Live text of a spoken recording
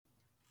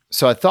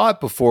So I thought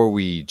before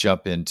we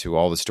jump into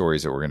all the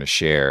stories that we're going to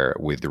share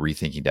with the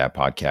Rethinking Dad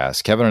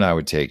podcast, Kevin and I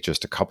would take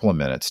just a couple of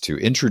minutes to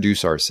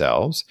introduce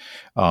ourselves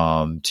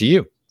to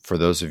you. For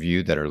those of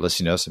you that are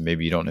listening to us and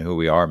maybe you don't know who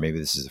we are, maybe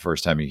this is the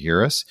first time you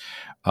hear us.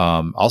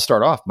 I'll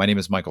start off. My name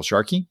is Michael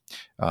Sharkey.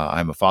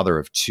 I'm a father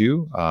of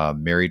two,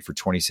 married for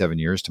 27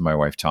 years to my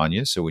wife,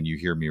 Tanya. So when you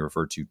hear me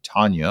refer to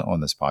Tanya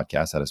on this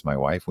podcast, that is my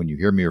wife. When you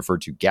hear me refer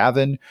to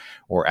Gavin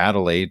or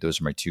Adelaide, those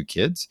are my two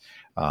kids.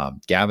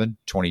 Gavin,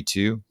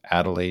 22,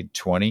 Adelaide,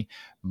 20.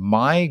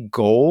 My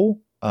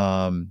goal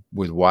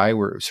with why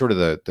we're sort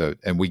of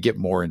and we get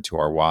more into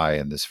our why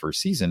in this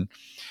first season,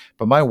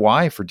 but my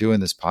why for doing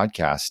this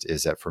podcast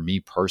is that for me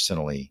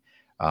personally,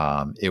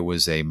 it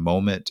was a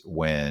moment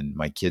when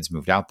my kids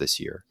moved out this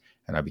year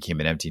and I became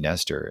an empty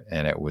nester.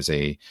 And it was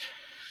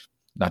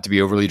not to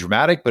be overly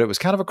dramatic, but it was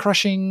kind of a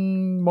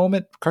crushing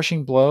moment,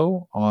 crushing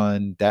blow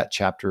on that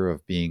chapter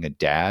of being a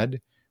dad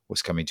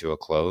was coming to a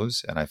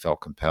close. And I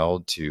felt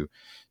compelled to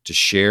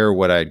share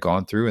what I had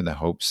gone through in the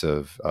hopes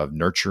of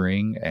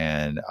nurturing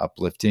and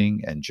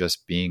uplifting and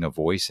just being a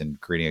voice and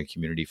creating a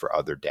community for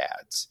other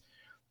dads.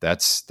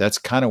 That's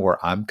kind of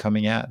where I'm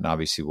coming at. And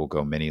obviously we'll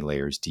go many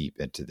layers deep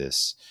into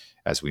this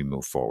as we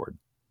move forward.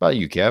 How about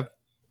you, Kev?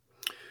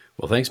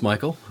 Well, thanks,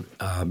 Michael.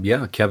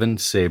 Kevin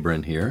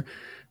Sabrin here.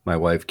 My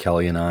wife,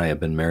 Kelly, and I have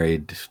been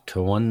married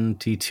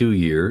 22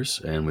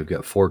 years, and we've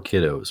got 4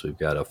 kiddos. We've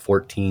got a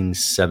 14,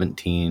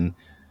 17,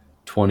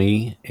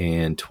 20,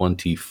 and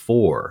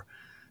 24.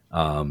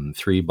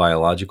 3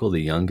 biological, the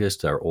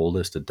youngest, our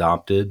oldest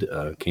adopted,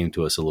 came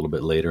to us a little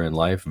bit later in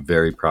life.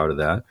 Very proud of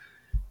that.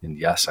 And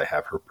yes, I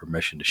have her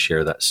permission to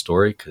share that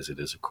story because it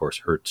is, of course,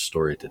 her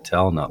story to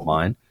tell, not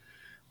mine.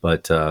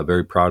 But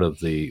very proud of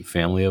the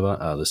family of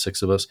the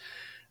 6 of us.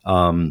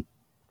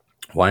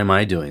 Why am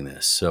I doing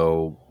this?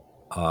 So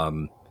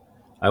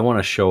I want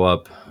to show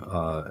up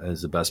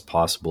as the best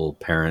possible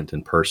parent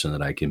and person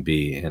that I can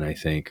be. And I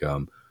think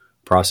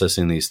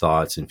processing these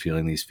thoughts and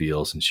feeling these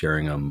feels and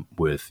sharing them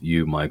with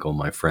you, Michael,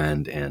 my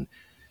friend, and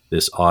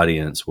this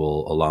audience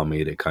will allow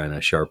me to kind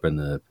of sharpen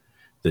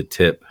the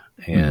tip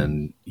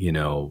and,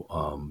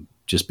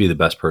 just be the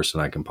best person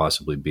I can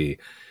possibly be.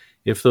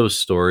 If those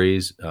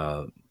stories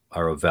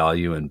are of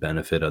value and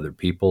benefit other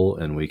people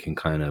and we can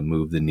kind of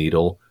move the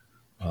needle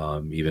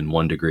even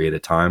 1 degree at a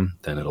time,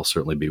 then it'll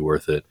certainly be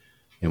worth it.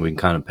 And we can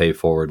kind of pay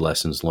forward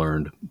lessons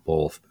learned,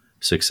 both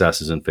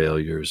successes and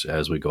failures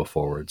as we go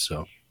forward.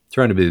 So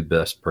trying to be the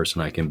best person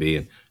I can be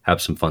and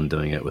have some fun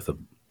doing it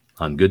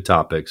on good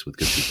topics with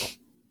good people.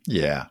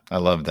 Yeah, I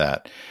love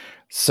that.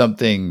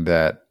 Something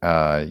that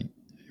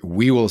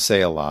we will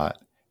say a lot,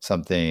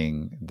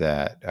 something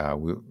that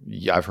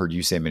I've heard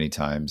you say many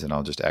times, and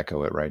I'll just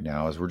echo it right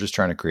now, is we're just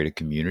trying to create a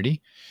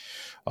community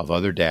of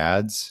other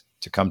dads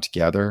to come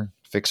together,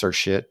 fix our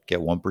shit, get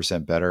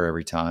 1% better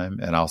every time.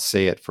 And I'll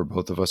say it for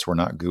both of us, we're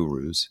not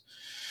gurus.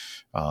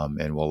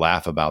 And we'll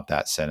laugh about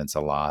that sentence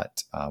a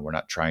lot. We're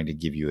not trying to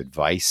give you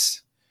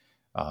advice.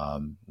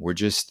 We're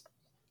just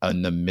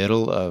in the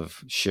middle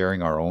of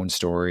sharing our own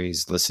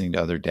stories, listening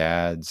to other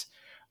dads,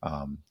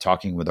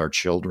 talking with our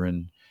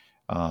children.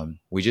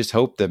 We just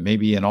hope that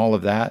maybe in all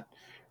of that,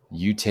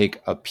 you take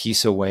a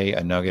piece away,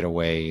 a nugget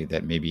away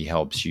that maybe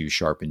helps you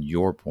sharpen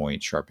your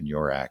point, sharpen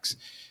your axe.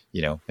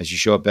 As you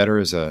show up better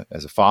as a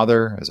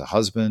father, as a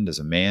husband, as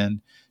a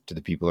man, to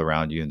the people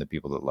around you and the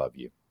people that love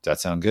you. Does that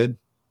sound good?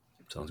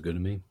 Sounds good to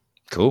me.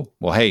 Cool.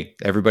 Well, hey,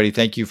 everybody,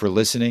 thank you for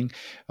listening.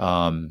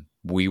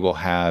 We will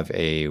have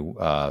a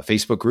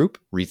Facebook group,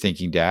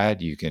 Rethinking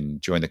Dad. You can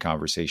join the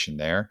conversation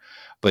there.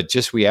 But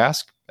just we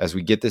ask, as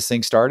we get this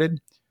thing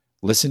started,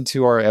 listen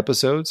to our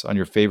episodes on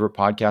your favorite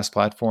podcast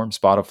platform,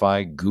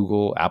 Spotify,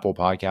 Google, Apple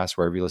Podcasts,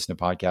 wherever you listen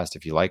to podcasts.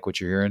 If you like what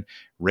you're hearing,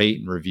 rate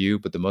and review.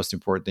 But the most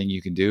important thing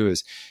you can do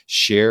is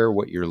share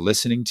what you're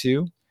listening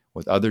to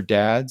with other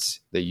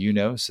dads that you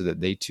know so that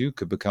they too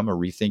could become a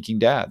rethinking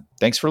dad.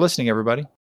 Thanks for listening, everybody.